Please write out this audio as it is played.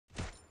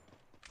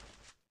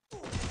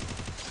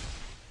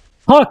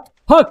Hak!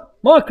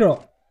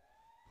 Makro!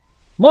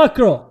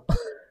 Makro!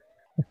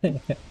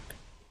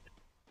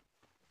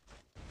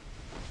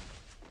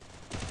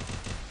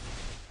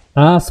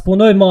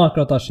 S'punoj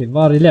makro tash,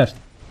 varri lesht.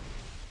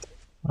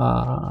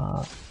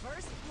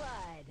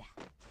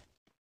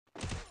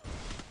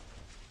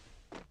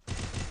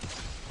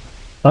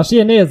 Tash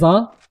e neza,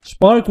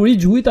 shpar kur I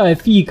gjujta e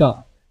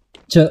fika.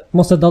 Që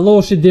mos e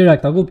dalloshi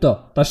direkt, a kupto?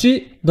 Tash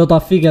do ta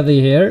fik edhe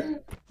I herë,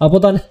 apo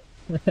tani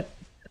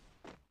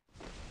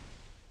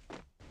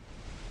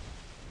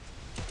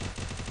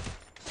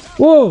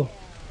Wow!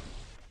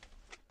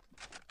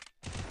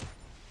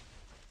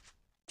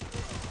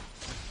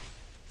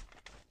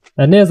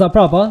 E neza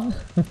prapa.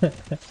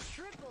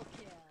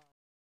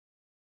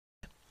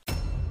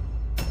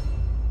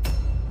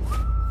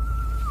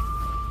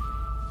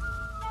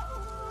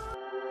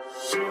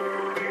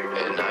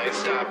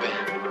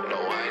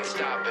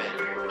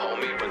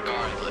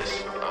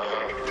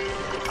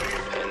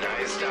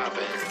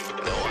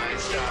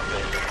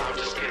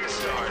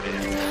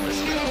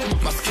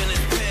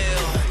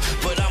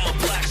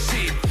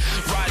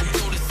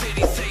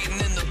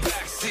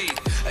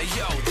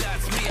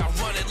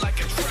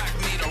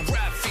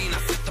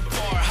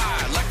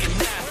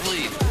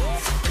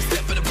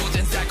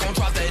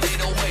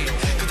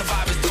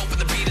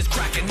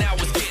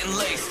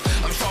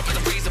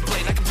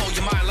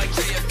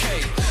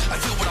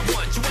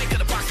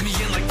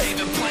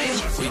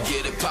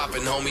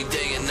 Homie,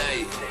 day and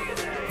night.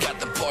 Got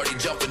the party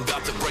jumping,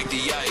 about to break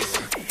the ice.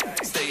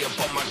 Stay up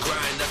on my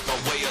grind, that's my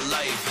way of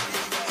life.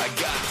 I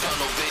got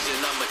tunnel vision,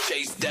 I'ma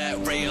chase that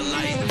ray of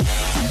light.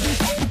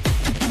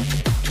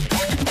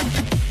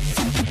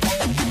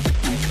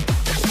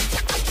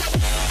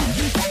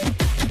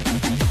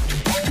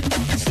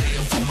 Stay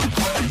up on my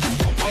grind, that's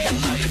my way of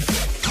life.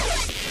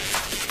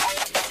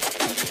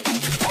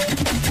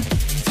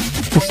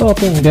 Sa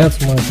të ngec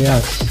më të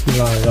jash, I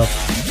varë.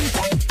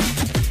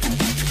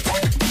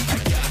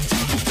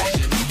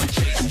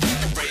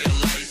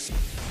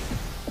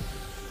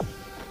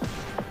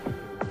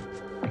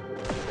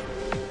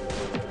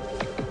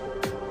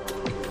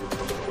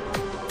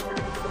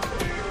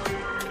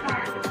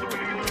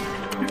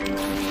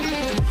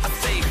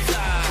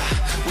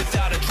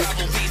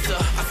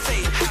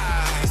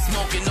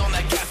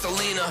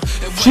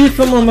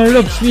 Shifë më më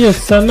rëpë shvjes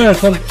se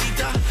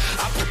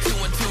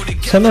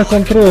merë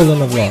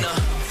kontrolën e vla.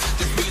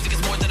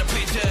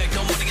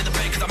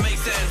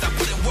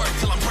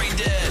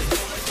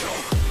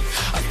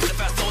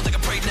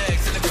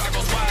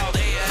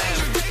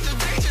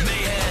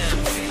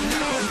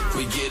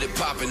 We get it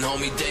poppin',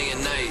 homie, day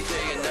and night.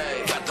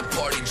 Got the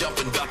party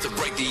jumping, about to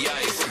break the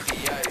ice.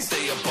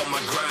 Stay up on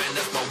my grind,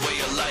 that's my way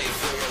of life.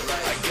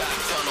 I got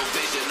tunnel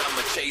vision,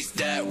 I'ma chase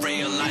that ray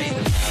of light.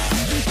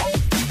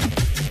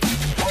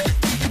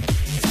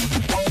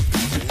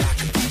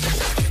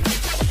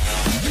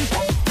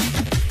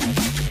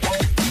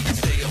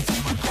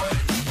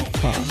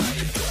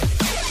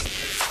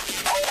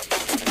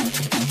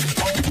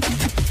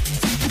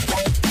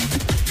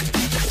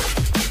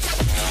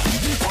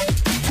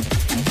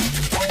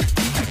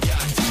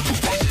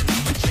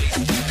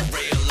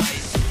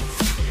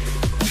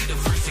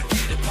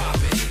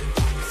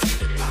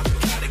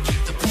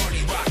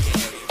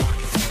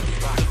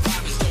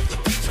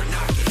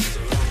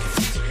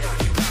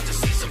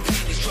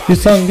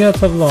 Disa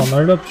ngecë vlla,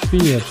 më rëpë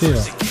shpije,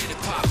 qira.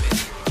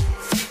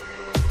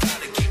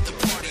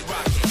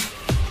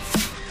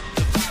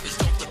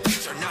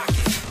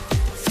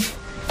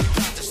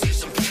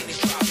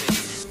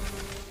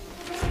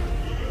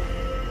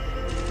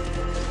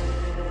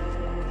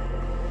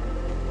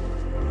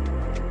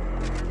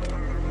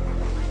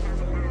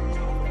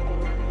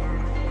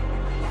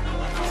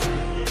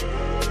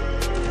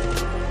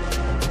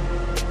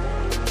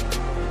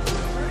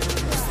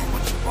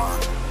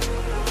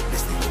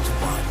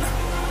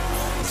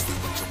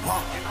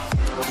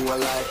 Who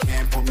alive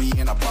can't put me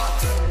in a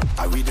box.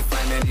 I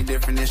redefine any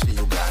definition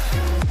you got.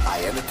 I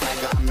am the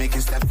tiger, I'm making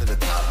steps to the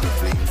top. The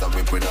flames, I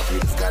whip it up, you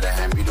just gotta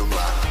hand me the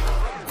rock.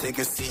 Take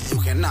a seat, you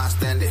cannot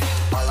stand it.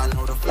 All I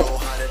know, the flow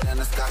harder than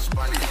a Scotch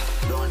bonnet.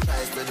 Don't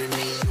try studying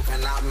me, you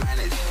cannot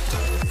manage.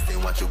 This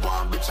ain't what you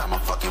want, bitch, I'm a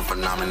fucking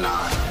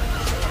phenomenon.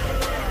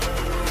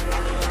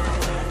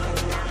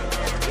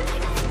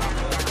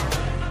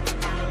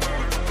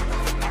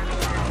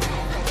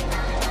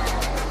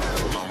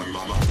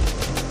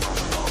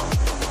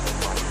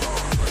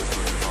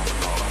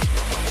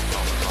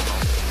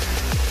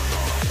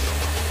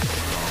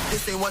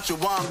 This ain't what you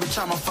want, bitch,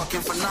 I'm a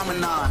fucking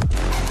phenomenon.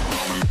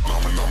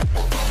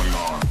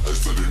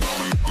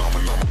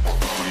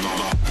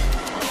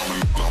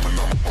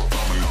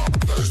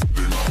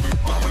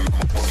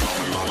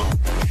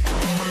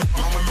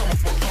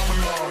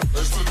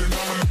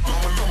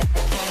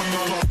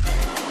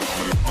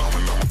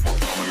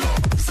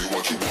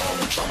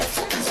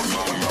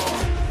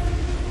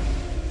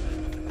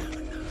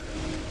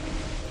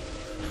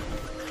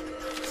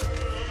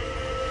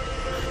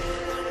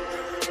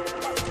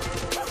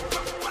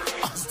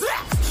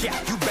 Yeah,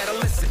 you better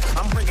listen.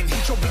 I'm bringing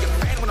heat, you'll be a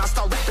fan. when I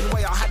start rapping,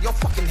 way I'll have your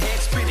fucking head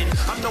spinning.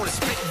 I'm known as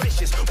spit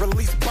vicious,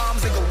 release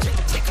bombs and go tick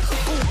tick.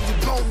 Boom, you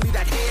blown me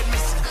that head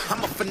missing.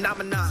 I'm a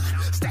phenomenon,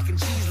 stacking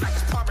cheese like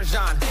it's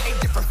Parmesan.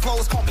 8 different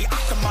flows, call me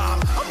Octomom.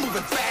 I'm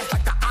moving fast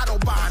like the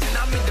Autobahn, and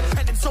I'm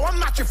independent, so I'm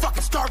not your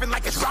fucking starving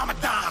like it's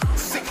Ramadan.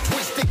 Sick,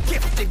 twisted,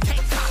 gifted,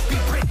 can't copy,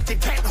 printed,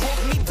 can't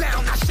hold me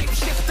down. I shape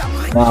shift, I'm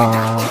liquid.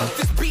 I keep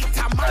this beat,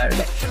 I'm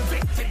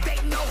convicted. They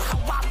know how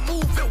I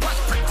move, it was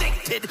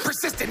predicted.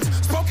 Persistent,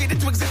 spoken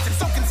into existence,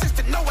 so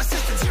consistent, no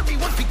assistance. Hear me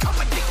once, become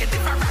addicted.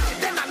 If I rap it,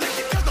 then I live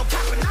it. There's no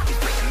cap, and I'll be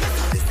freaking this.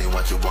 This ain't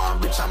what you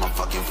want, bitch, I'm a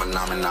fucking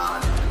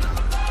phenomenon.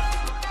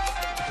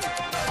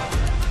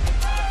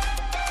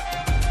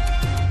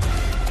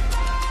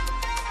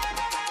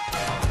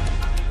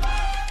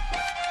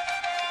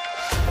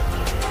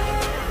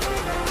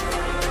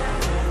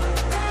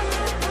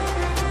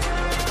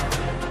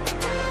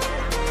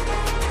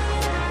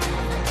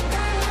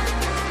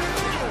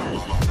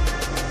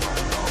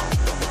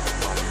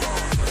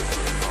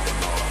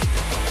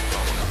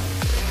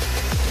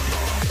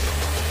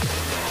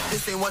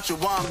 This ain't what you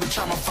want, bitch,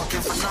 I'm a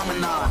fucking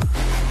phenomenon.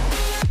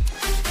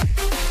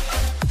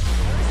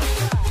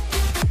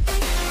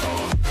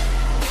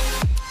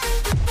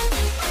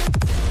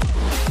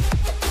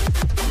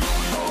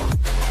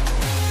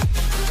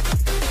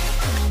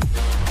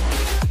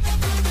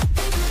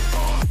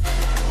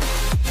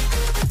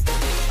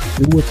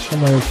 Sluhet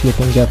som har gjort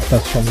liten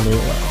gettat som det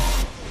är.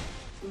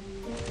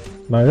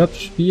 Man röp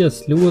spia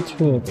sluhet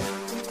tror jag.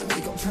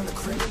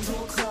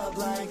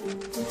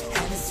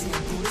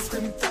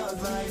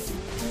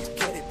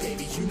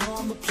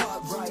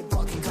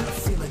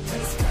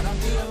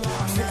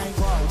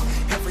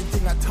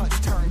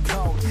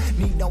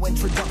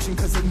 Introduction,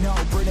 cause they know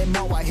Britain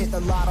know I hit the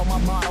lotto, my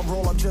motto,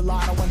 roll up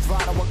gelato and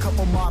throttle a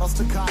couple models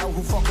staccato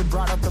who fucking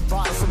brought up the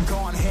bottles. I'm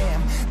gone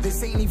ham,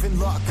 this ain't even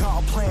luck,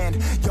 all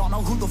planned. Y'all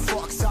know who the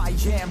fucks I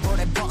am,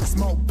 burning bucks,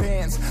 smoke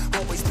bands.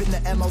 Always been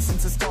the MO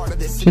since the start of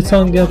this. Shit's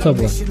on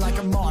gettable. Like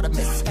a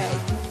Artemis, hey.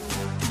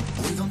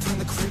 We gon' turn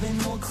the crib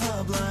into a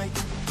club like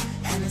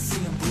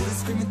Hennessy and Buddha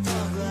screaming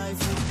thug life.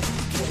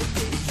 Get it,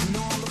 baby, you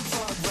know I'm the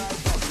plug, right?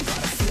 Fucking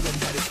got a feeling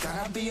that it's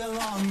gonna be a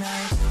long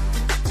night.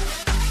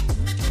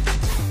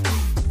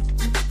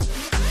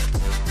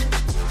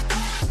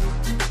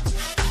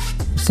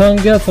 Sen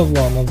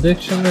готовлам,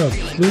 addiction yok,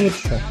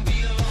 lütfen.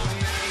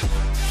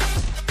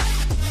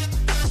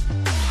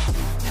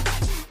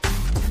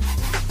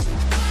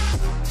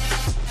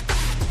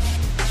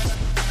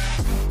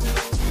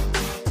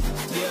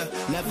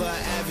 Never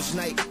an average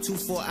night,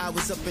 2-4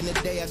 hours up in the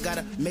day, I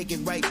gotta make it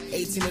right.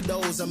 18 of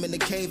those, I'm in the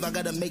cave, I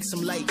gotta make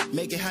some light,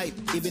 make it hype,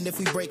 even if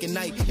we break a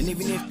night. And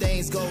even if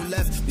things go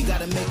left, we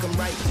gotta make them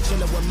right.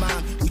 Chillin' with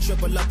mine, we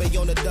triple up, they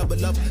on the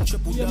double up,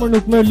 triple Ja, men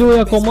nuk me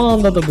loja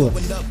komanda të bu.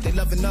 They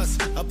loving us,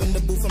 up in the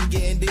booth, I'm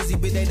getting dizzy,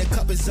 but they the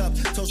cup is up.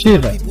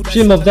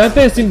 Shime, dhe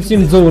pesim si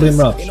mzorim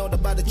rap. Ain't all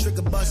about the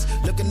trigger bus,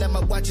 looking at my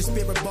watch, and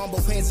spirit bomb,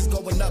 both hands is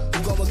going up.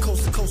 We going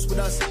coast to coast with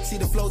us, see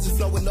the flows is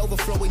flowing,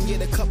 overflowing, yeah,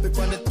 the cup it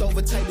runneth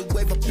over, tidal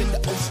wave up in the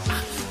ocean.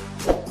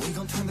 We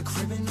gon' turn the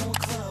crib into a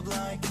club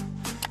like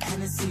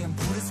Hennessy and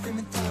Buddha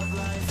screaming thug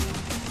life.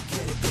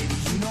 Get it, baby,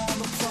 you know I'm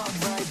the plug,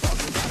 right? But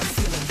we got a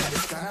feeling that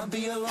it's gonna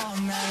be a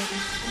long night.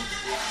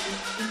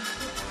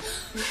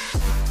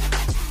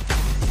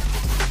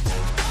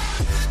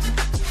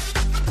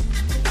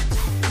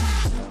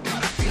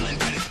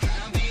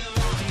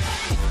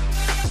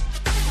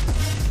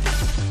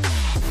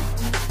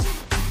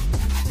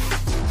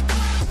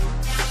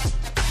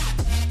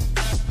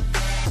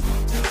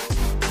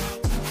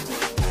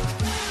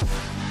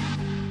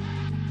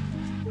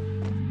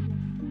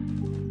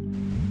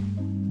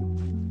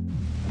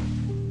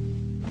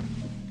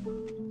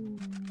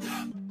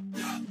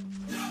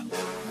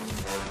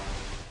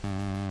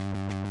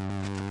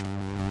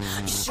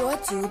 Sure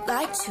do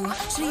like to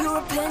share your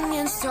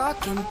opinions,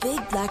 talking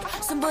big like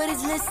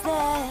somebody's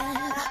listening.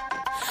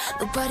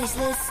 Nobody's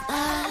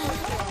listening.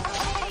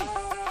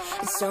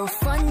 It's so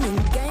fun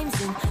and games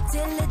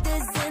until it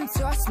doesn't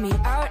toss me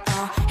out.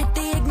 I'll hit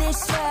the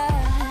ignition.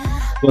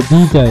 Vad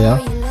DJ ja?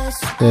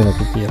 Det är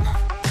något fel.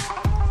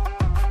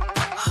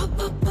 Hop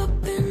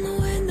up in the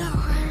window.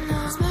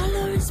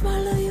 Smaller and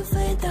smaller you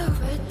fade out.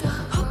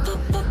 Hop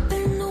up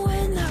in the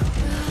window.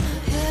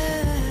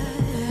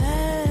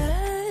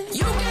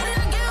 You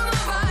gotta get my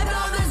vibe,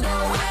 no there's no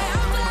way.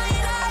 I'm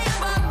flying high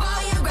above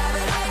all your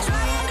gravity,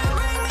 trying to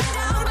bring me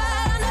down, but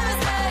I'll never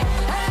stay.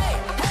 Hey,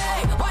 hey,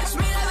 watch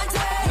me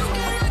levitate. You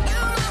gotta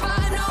get my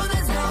vibe, no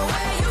there's no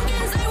way. You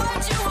can say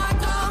what you want,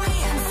 call me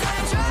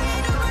insane,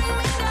 trying to bring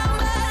me down,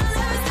 but I'll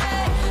never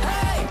stay.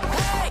 Hey,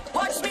 hey,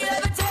 watch me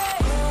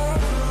levitate.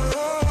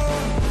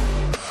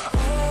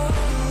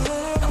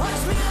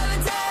 Watch me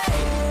levitate.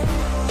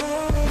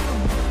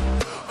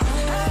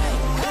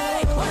 Hey,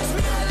 watch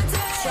me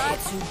levitate. Try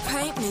to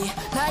paint me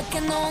like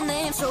a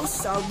no-name, so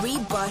sorry,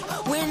 but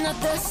we're not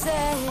the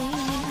same.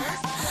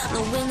 No,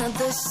 we're not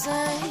the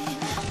same.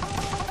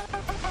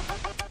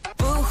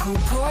 Boo-hoo,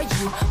 poor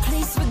you,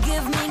 please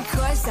forgive me,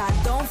 cause I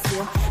don't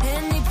feel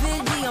any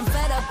pity. I'm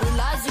fed up with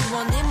lies, you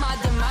wanted my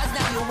demise,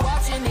 now you're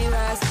watching me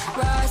rise.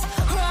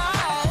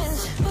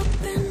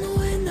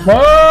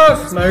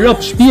 Me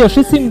rëp shpia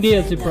shisim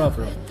ngeci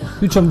prapra.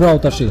 Ky që mbrau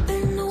tash.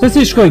 Se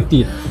si shkoj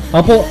këti?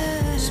 Apo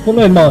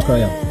s'punoj makra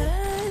jam.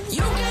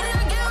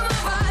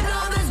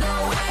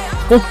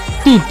 Po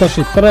ti tash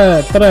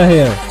 3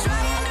 herë.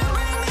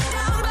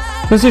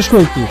 Se si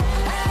shkoj këti?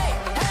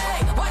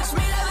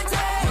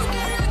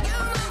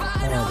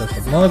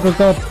 Makra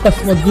ka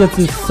 15 vjetë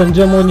si se në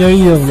gjemo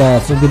njëri e vla,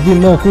 se dhe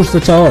dim më kush se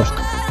qa është.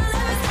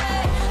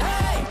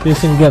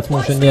 Pjesim gëtë më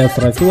shë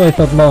njësra, këtu e i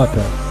thot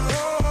makra.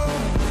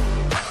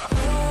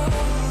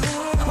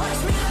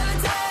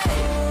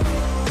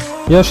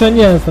 Jo shë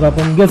njësra,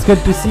 po më gëtë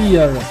këtë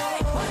pisijarë.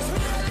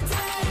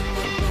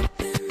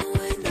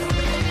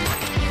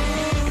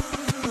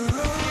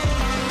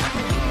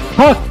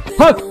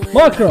 Hak,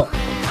 makro!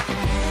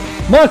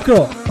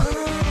 Makro!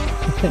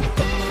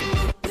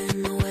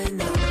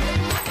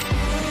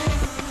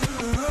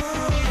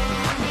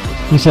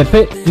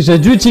 Kishe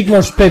gjy qik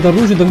më shpejt të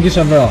rrushit të më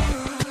kishe vëra.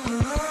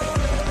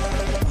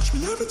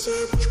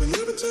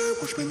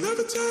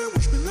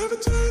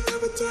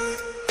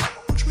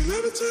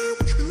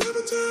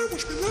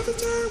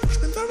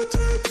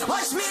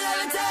 Watch me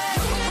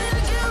levitate.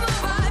 Kill my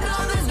vibe, no,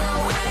 there's no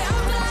way.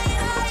 I'm flying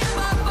high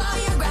above all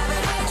your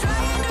gravity.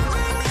 Trying to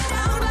bring me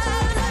down, but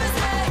I'll never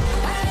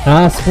stay.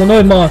 Hey,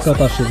 S'punoj makra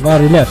tash,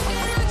 vari lesh.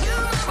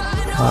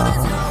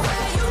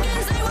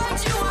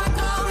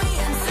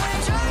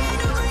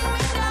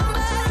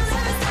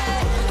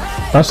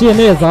 Tash e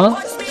neza,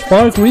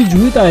 shparë kur i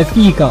gjujta e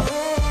fika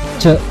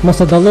që mos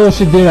e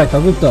dalloheshi direkt, a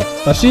kupto?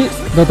 Tash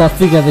do ta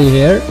fik edhe i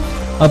herë,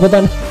 apo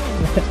tani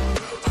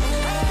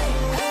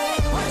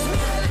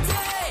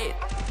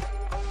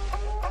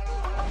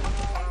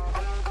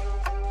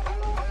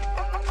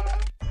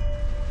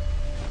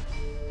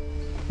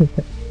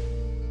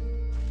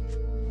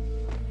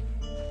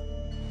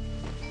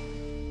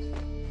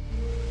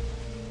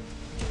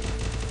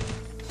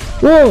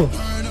Wow!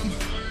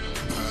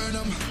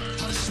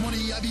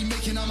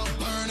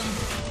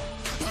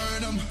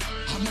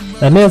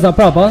 E meza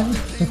prapa?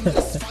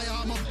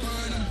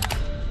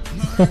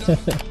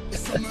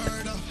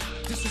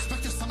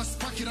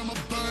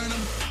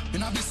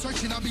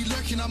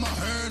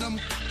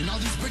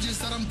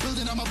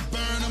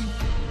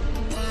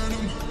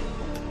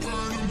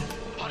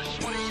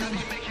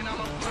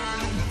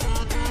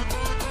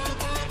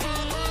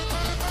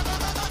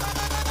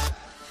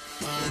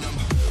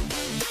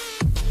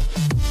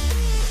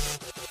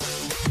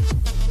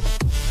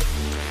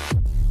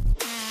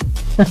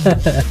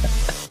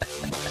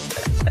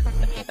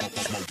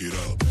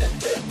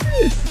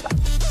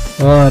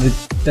 Oh,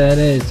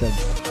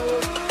 Teresa.